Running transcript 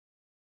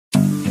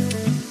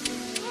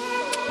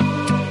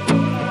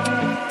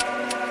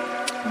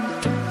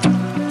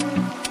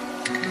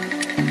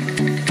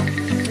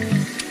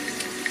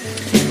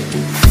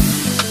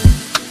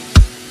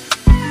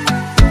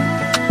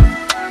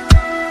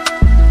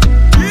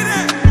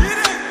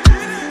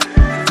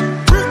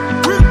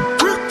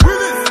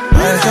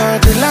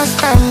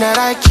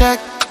I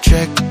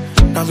check.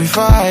 Now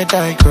before I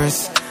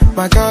digress,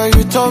 my girl,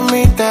 you told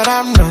me that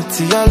I'm not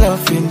your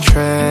love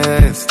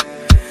interest.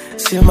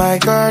 See my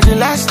girl, the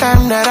last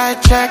time that I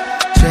check,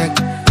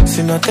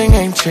 see nothing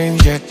ain't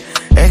changed yet,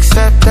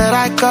 except that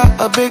I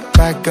got a big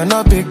bag and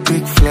a big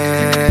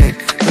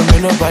flag. Don't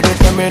make nobody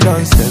tell me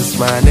nonsense,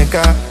 my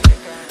nigga.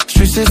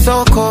 Streets is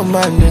so cold,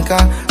 my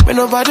nigga. May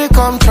nobody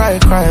come try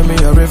cry me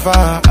a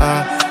river.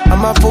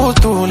 I'ma pull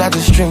through like the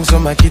strings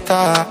on my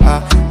guitar.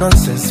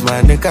 Nonsense,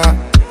 my nigga.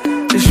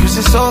 The streets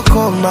is so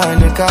cold, my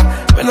nigga.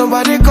 May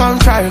nobody come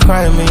try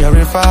cry me a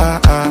river.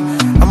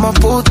 I'ma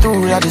pull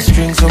through like the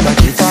strings on my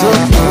guitar. It's so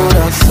cold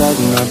outside,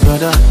 my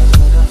brother.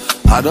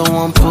 I don't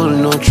want pull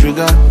no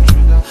trigger.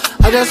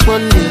 I just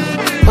want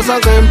it, cause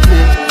I'm going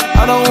play.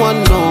 I don't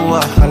want no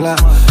wahala.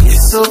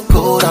 It's so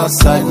cold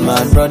outside,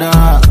 my brother.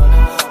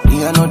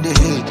 Me, I know the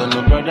hate on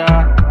the brother.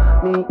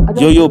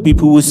 Yo,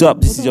 people, what's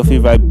up? This is your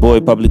favorite boy,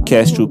 Pablo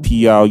Castro,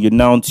 PR. You're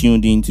now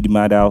tuned in to the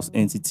Madhouse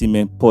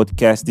Entertainment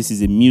Podcast. This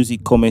is a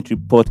music commentary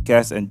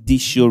podcast, and this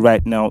show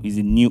right now is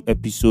a new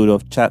episode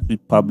of Chat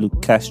with Pablo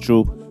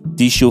Castro.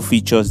 This show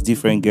features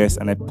different guests,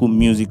 and I put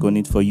music on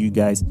it for you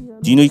guys.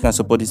 Do you know you can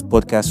support this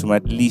podcast from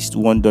at least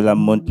 $1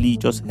 monthly?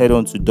 Just head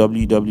on to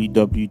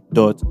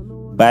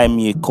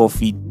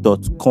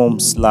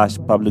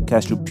www.buymeacoffee.com/Pablo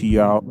Castro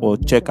PR or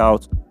check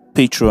out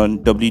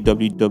Patreon,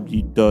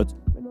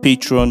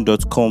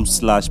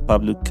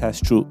 www.patreon.com/Pablo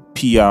Castro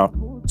PR.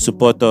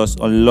 Support us,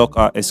 unlock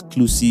our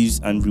exclusives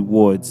and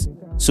rewards.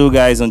 So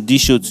guys, on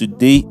this show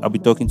today, I'll be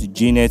talking to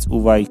Janet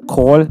over a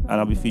call, and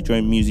I'll be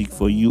featuring music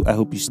for you. I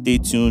hope you stay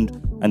tuned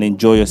and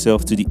enjoy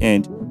yourself to the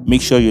end.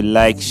 Make sure you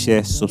like,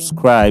 share,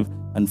 subscribe,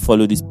 and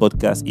follow this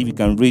podcast. If you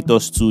can rate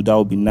us too, that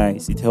would be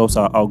nice. It helps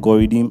our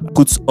algorithm,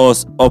 puts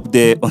us up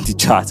there on the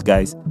charts,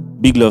 guys.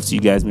 Big love to you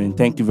guys, man.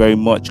 Thank you very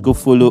much. Go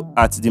follow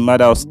at the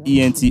Madhouse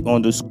ENT_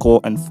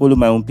 and follow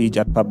my own page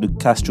at Pablo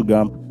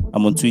Castrogram.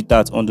 I'm on Twitter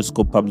at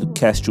 _Pablo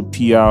Castro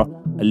PR.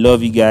 I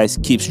love you guys.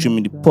 Keep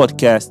streaming the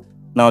podcast.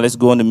 Now let's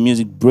go on the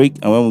music break,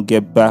 and when we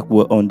get back,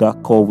 we're on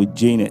that call with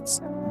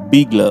Janet.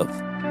 Big love.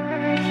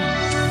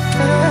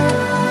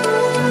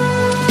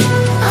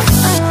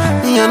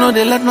 I know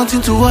they let nothing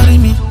to worry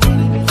me.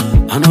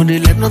 I know they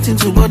let nothing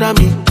to bother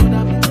me.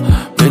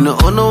 Me no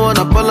owe no one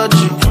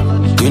apology.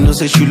 You know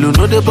say she no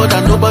they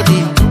bother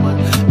nobody.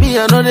 Me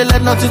I know they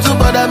let nothing to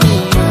bother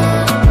me.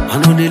 I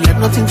know they let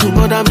nothing to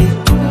bother me.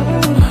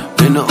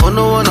 Me no owe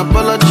no one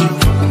apology.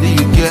 Do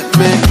you get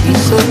me?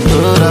 It's so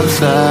cold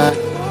outside.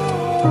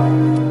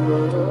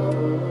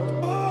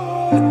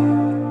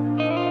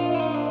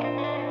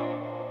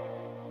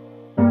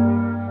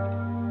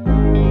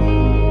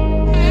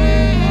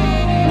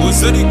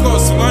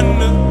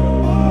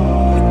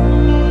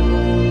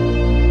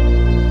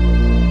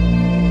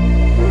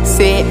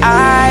 Say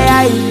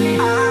I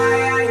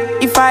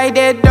if I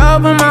did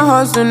double my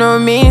hustle, no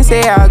mean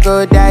say I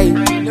go die.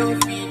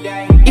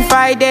 If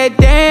I did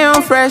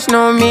damn fresh,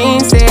 no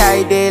mean say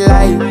I did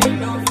lie.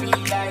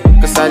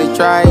 Cause I did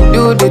try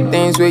do the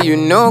things where you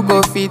know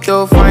go fit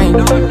to fine,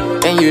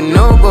 and you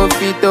know go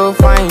fit to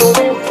fine.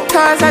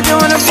 Cause I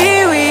don't wanna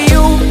be with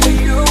you,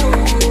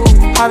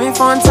 having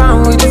fun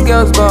time with these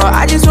girls, but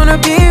I just wanna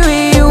be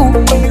with you.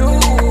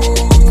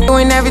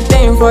 Doing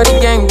everything for the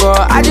gang,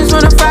 but I just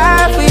wanna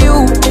fight for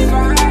you.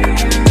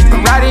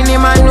 I'm riding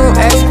in my new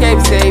Escape,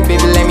 say,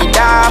 baby, let me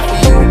die for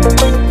you.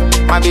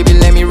 My baby,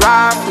 let me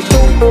ride for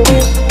you.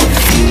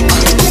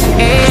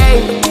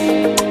 Hey,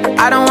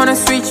 I don't wanna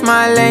switch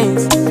my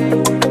lanes.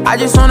 I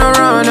just wanna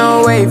run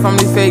away from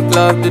this fake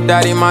love to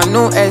die in my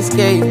new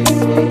Escape.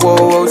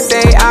 Whoa,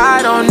 say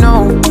I don't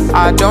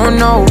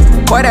know.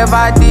 Whatever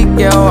I did,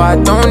 girl, I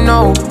don't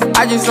know.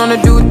 I just wanna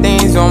do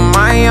things on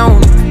my own.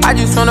 I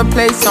just wanna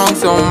play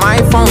songs on my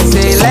phone.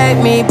 Say, let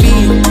me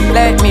be.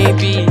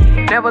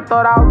 Never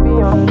thought I'd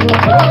be on you.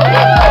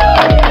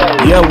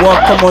 Yeah,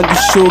 welcome on the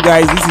show,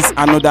 guys. This is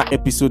another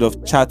episode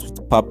of Chat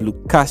with Pablo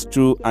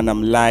Castro, and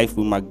I'm live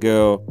with my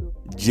girl,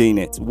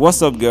 Janet.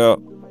 What's up, girl?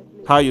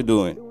 How you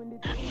doing?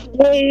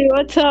 Hey,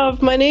 what's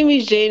up? My name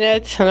is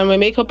Janet, and I'm a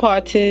makeup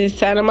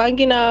artist, and I'm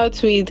hanging out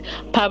with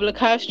Pablo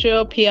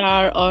Castro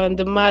PR on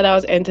the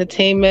Madhouse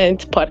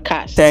Entertainment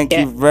Podcast. Thank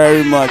you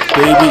very much,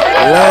 baby.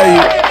 Love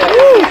you.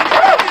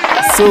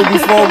 So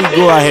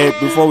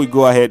before we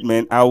go ahead,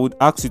 man, I would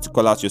ask you to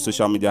call out your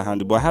social media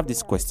handle, but I have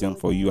this question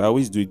for you. I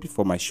always do it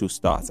before my show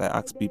starts. I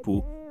ask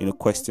people,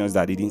 questions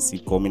that they didn't see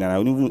coming, and I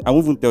won't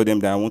even tell them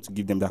that I want to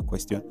give them that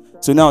question.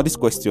 So now this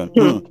question: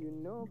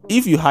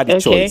 if you had a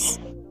choice,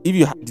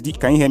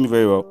 can you hear me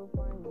very well?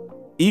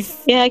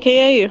 Yeah, I can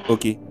hear you.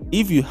 Okay,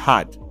 if you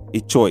had a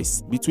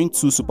choice between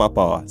two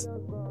superpowers,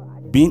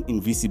 being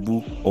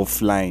invisible or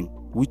flying,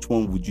 which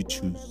one would you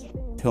choose?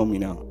 Tell me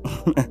now.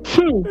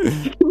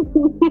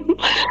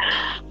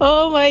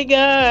 Oh my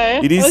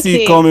god! You didn't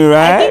see it coming,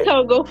 right? I think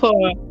I'll go for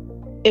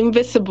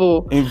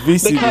invisible.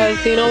 Because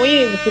when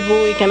you're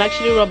invisible, you can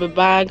actually rob a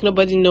bank.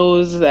 Nobody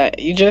knows that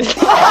you just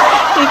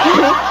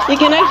you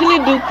can actually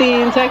do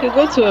things. I could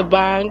go to a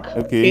bank.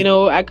 Okay. You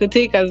know, I could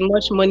take as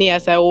much money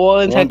as I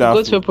want. I could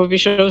go to a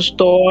provisional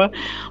store.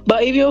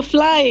 But if you're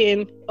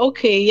flying,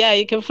 okay, yeah,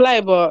 you can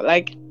fly, but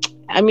like,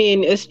 I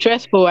mean, it's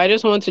stressful. I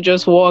just want to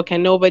just walk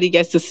and nobody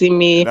gets to see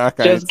me.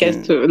 Just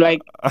gets to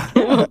like. So I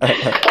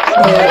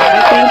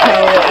think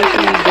I'll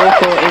actually go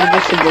for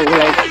invisible.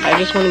 Like, I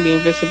just want to be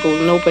invisible.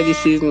 Nobody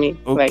sees me.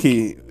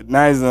 Okay,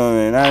 nice one,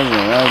 man. Nice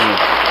one.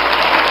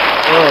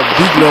 Oh,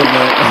 big love,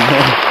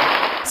 man.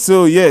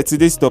 So yeah,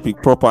 today's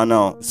topic proper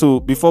now.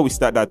 So before we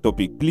start that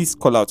topic, please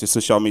call out your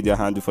social media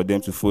handle for them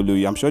to follow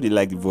you. I'm sure they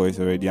like the voice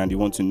already and they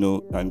want to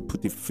know and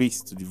put a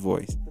face to the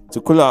voice. So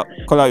call out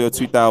your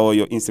Twitter or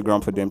your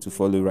Instagram for them to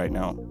follow right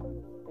now.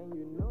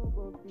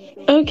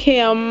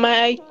 Okay,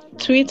 my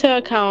Twitter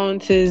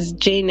account is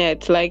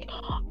Jaynet, like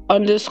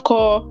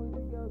underscore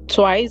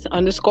twice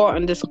underscore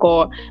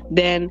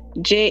then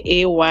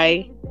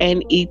JAYNETH.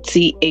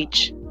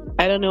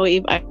 I don't know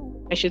if I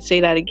should say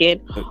that again.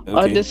 Okay.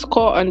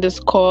 Underscore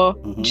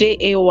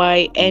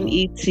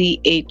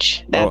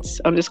JAYNETH.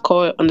 That's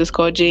underscore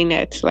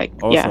Jaynet. Like,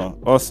 awesome. Yeah.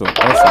 Awesome.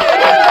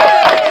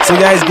 So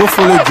guys, go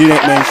follow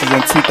Janet, man. She's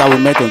on Twitter. We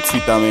met on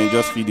Twitter, man,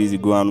 just a few days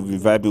ago, and we've been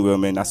vibing well,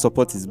 man. Our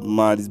support is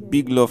mad. It's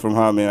big love from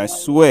her, man. I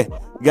swear.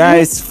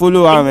 Guys,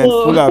 follow her, man.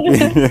 Follow her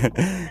page.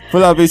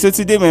 Follow her page. So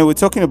today, man, we're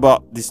talking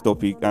about this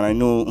topic, and I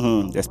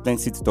know there's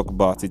plenty to talk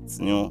about it,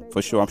 you know,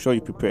 for sure. I'm sure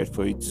you prepared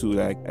for it too.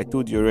 Like I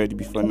told you already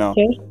before now.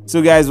 Okay.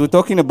 So guys, we're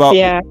talking about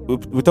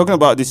we're talking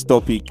about this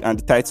topic, and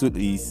the title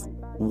is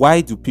 "Why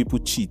do people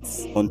cheat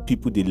on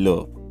people they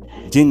love?"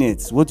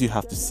 Janet, what do you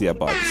have to say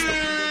about this topic?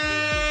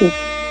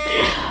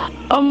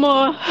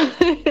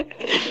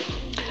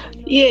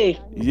 Yeah.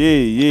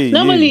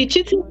 Normally,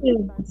 cheating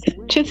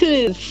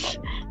is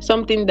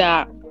something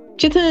that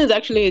cheating is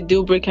actually a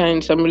deal breaker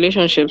in some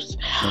relationships.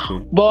 Okay.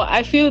 But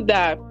I feel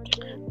that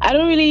I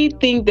don't really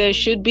think there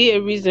should be a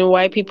reason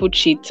why people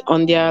cheat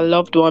on their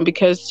loved one,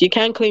 because you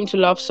can't claim to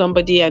love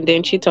somebody and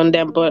then cheat on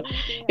them. But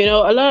you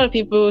know, a lot of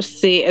people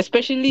say,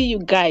 especially you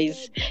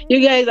guys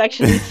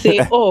actually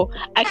say, oh,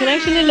 I can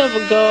actually love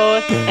a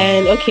girl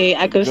and okay,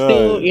 I can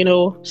still, you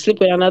know, sleep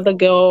with another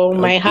girl.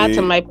 My heart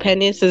and my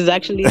penis is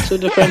actually two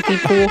different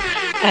people,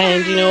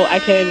 and you know, I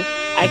can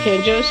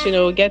just, you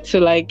know, get to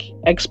like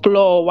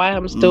explore why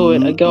I'm still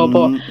with a girl.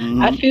 But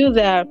I feel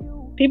that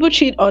people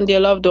cheat on their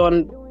loved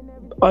one,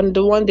 on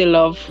the one they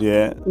love,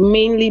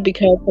 mainly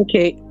because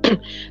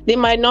they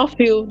might not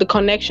feel the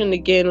connection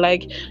again.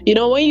 Like, you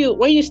know,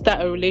 when you start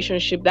a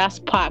relationship, that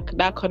spark,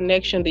 that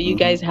connection that you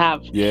guys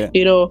have,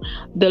 you know,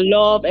 the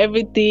love,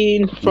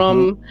 everything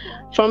from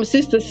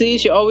 6 to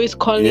 6, you're always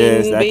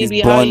calling, like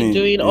baby, how are you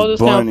doing, all those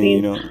kind of things,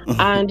 you know?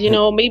 And you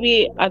know,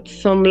 maybe at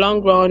some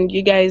long run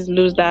you guys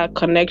lose that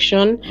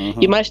connection.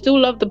 You might still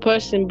love the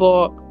person,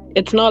 but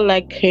it's not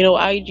like, you know,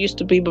 I used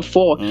to be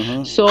before.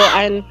 So,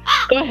 and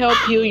God help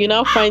you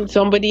now find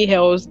somebody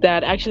else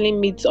that actually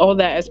meets all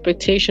the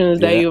expectations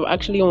that you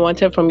actually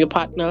wanted from your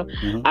partner.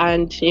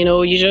 And you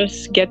know, you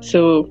just get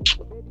to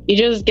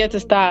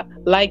start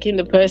liking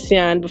the person,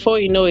 and before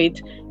you know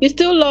it, you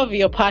still love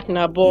your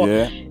partner,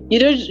 but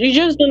you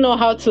just don't know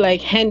how to like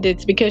hand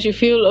it, because you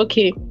feel,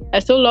 okay, I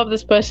still love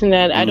this person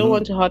and I don't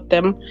want to hurt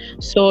them,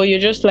 so you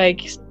just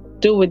like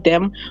do with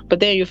them. But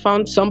then you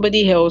found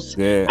somebody else,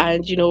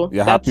 and you know,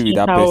 you're that's happy with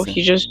that how person.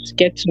 you just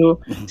get to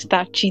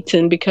start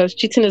cheating, because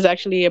cheating is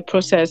actually a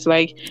process.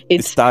 Like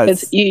it's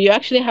you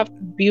actually have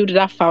to build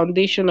that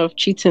foundation of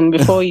cheating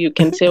before you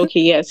can say,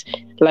 okay, yes,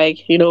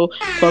 like, you know,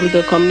 from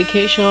the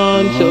communication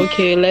to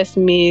okay, let's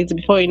meet.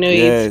 Before you know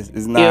it,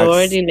 you're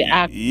already in the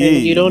act, and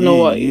you don't know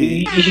what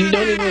you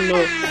don't even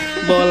know.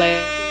 But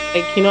like,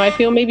 you know, I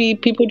feel maybe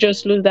people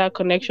just lose that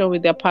connection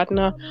with their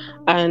partner,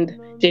 and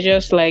they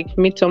just like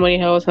meet somebody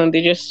else and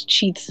they just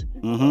cheat,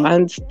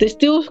 and they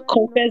still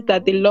confess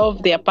that they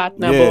love their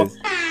partner. But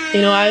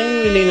you know, I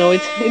don't really know.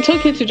 It's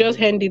okay to just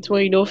end it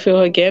when you don't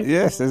feel again.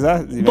 Yes,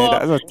 exactly.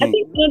 But that's I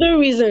think another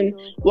reason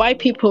why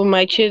people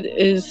might cheat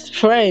is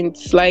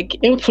friends, like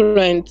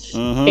influence.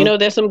 You know,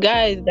 there's some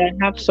guys that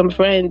have some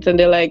friends and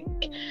they're like,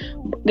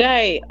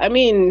 guy, I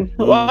mean,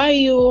 why are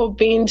you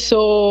being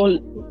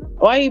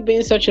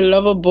such a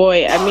lover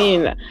boy? I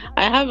mean,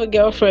 I have a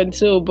girlfriend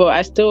too, but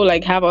I still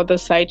like have other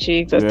side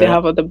chicks. I still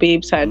have other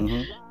babes, and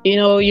you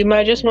know, you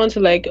might just want to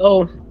like,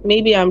 oh,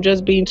 maybe I'm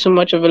just being too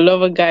much of a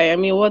lover guy. I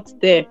mean, what's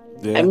there?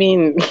 I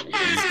mean,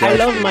 I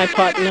love my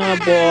partner,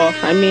 but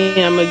I mean,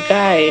 I'm a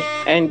guy,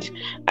 and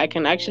I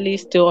can actually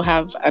still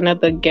have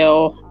another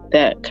girl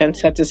that can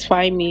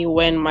satisfy me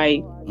when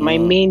my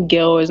main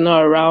girl is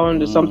not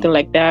around or something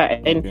like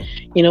that. And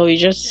you know, you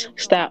just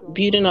start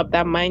building up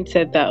that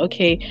mindset that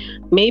okay,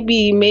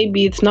 maybe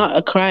it's not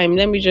a crime,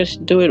 let me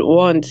just do it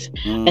once.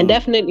 And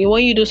definitely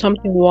when you do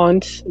something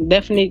once,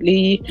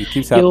 definitely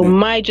you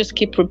might just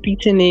keep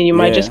repeating it, you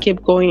might just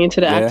keep going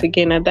into the act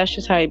again, and that's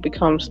just how it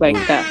becomes like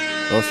that.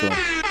 Awesome.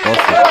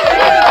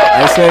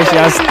 I swear she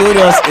has told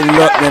us a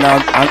lot, man.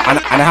 And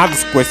I have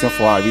this question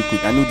for her real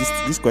quick. I know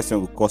this question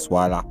will cost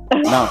Wala.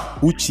 Now,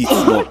 who cheats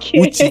more? Okay.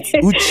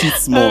 Who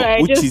cheats more? All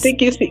right, Who just cheats?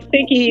 take it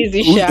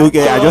easy, Sha.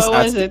 Okay, So I just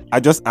what was asked. it? I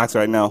just asked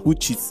right now. Who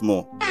cheats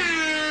more?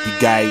 The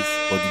guys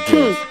or the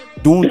girls?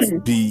 Don't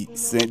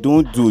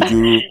do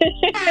Juru.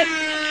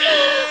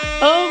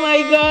 Oh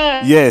my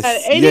god. Yes,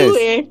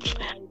 Anyway.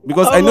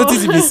 Because I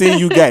noticed you've been saying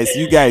you guys.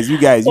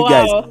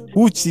 Wow.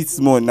 Who cheats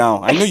more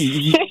now? I know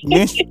you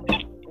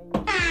mentioned.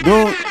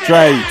 Don't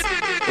try it.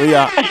 Oh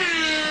yeah.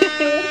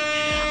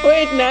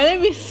 Wait, now let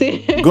me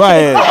see. Go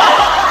ahead.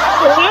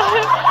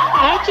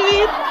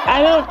 Actually,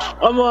 I don't.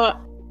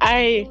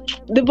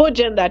 The both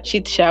gender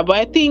cheat, Sha, but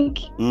I think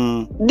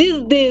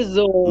these days,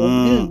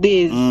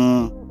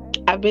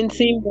 I've been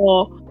seeing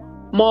more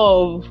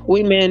of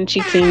women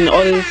cheating,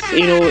 all this,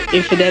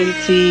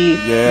 infidelity,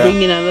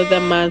 bringing another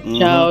man's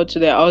child to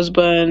their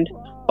husband,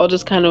 all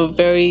those kind of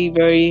very,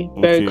 very,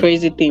 very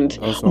crazy things.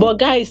 Awesome. But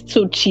guys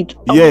too cheat.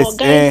 Yes,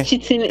 guys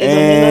cheating is on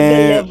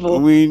another level.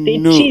 They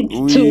cheat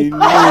too.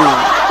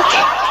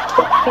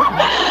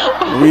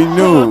 We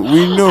know.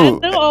 I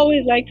don't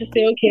always like to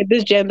say, okay,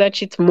 this gender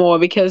cheats more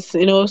because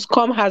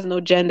scum has no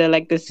gender,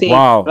 like they say.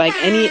 Wow. Like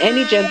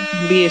any gender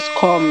can be a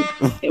scum,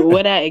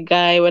 whether a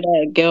guy, whether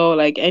a girl,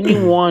 like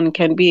anyone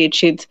can be a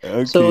cheat.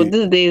 Okay. So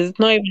these days, it's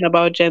not even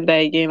about gender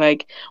again.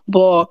 Like,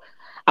 but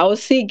I would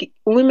see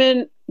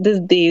women these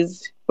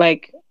days,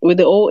 like with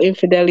the old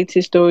infidelity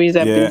stories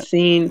I've been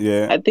seeing.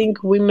 I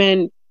think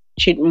women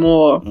cheat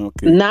more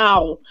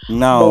now.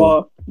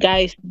 But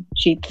guys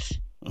cheat.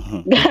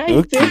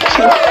 Guys cheat.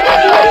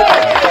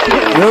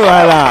 No,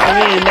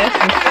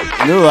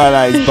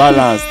 it's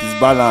balanced.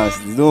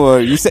 Don't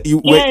worry. You said you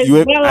were.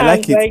 I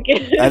like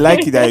it. I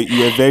like it that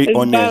you were very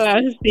honest.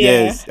 Balanced,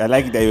 yes, I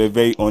like it that you were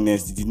very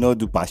honest. You did not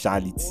do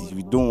partiality.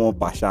 We don't want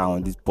partial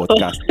on this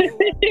podcast.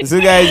 So,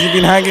 guys, you've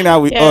been hanging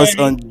out with us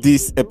on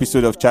this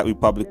episode of Chat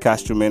with Pablo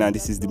Castro, man, and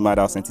this is the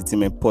Madhouse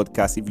Entertainment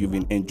Podcast. If you've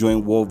been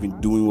enjoying what we've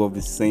been doing, what we've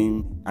been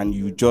saying, and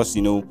you just,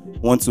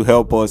 want to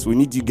help us, we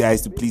need you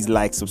guys to please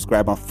like,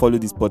 subscribe, and follow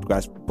this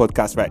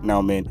podcast right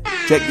now, man.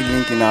 Check the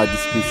link in our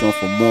description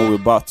for more. We're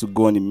about to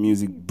go on a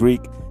music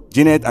break.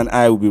 Janet and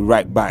I will be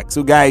right back.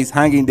 So, guys,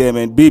 hang in there,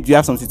 man. Babe, do you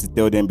have something to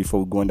tell them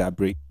before we go on that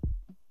break?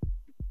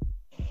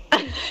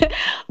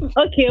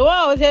 Okay,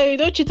 well, I'll tell you,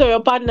 don't cheat on your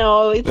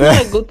partner. It's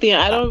not a good thing.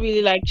 I don't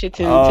really like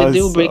cheating. It's a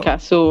deal breaker.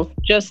 So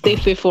just stay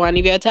faithful. And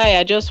if you're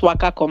tired, just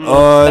waka come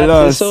on.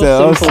 That's so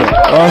simple.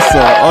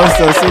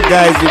 Awesome. So,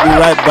 guys, we'll be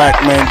right back,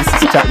 man. This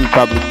is Chat with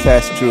Pablo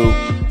Castro.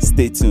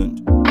 Stay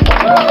tuned.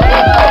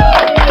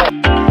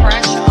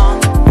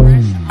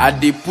 I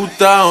dey put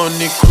her on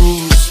a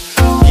cruise,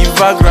 give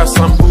her grass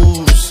and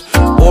booze,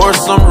 or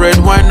some red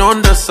wine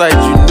on the side.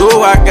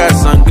 I got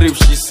some grapes.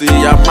 She say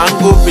a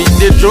mango be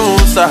the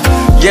Jones,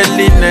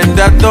 yelling and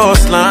the door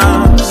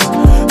slams,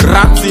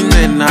 ranting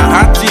and a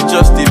hattie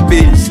just a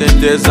base,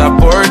 and there's a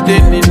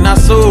burden in a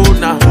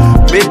sauna,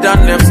 made her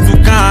nerves to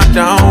calm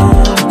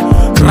down,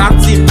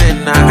 ranting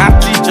and a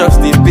hattie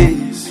just a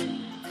base.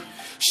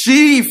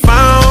 She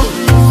found.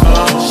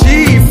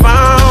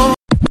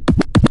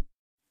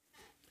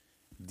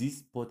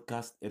 This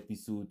podcast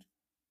episode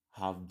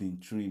have been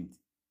trimmed.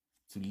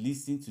 To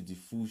listen to the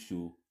full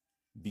show,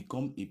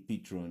 become a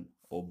patron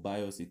or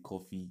buy us a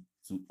coffee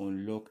to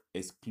unlock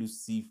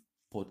exclusive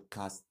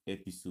podcast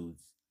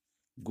episodes.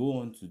 Go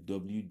on to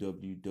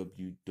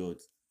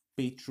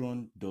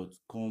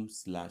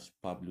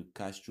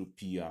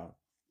www.patreon.com/PabloCastroPR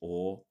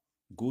or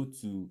go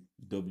to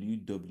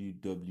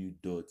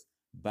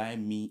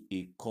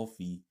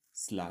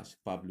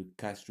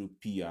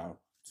www.buymeacoffee/PabloCastroPR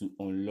to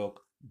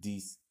unlock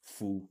this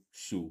full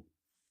show.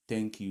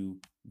 Thank you.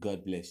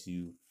 God bless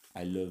you.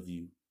 I love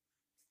you.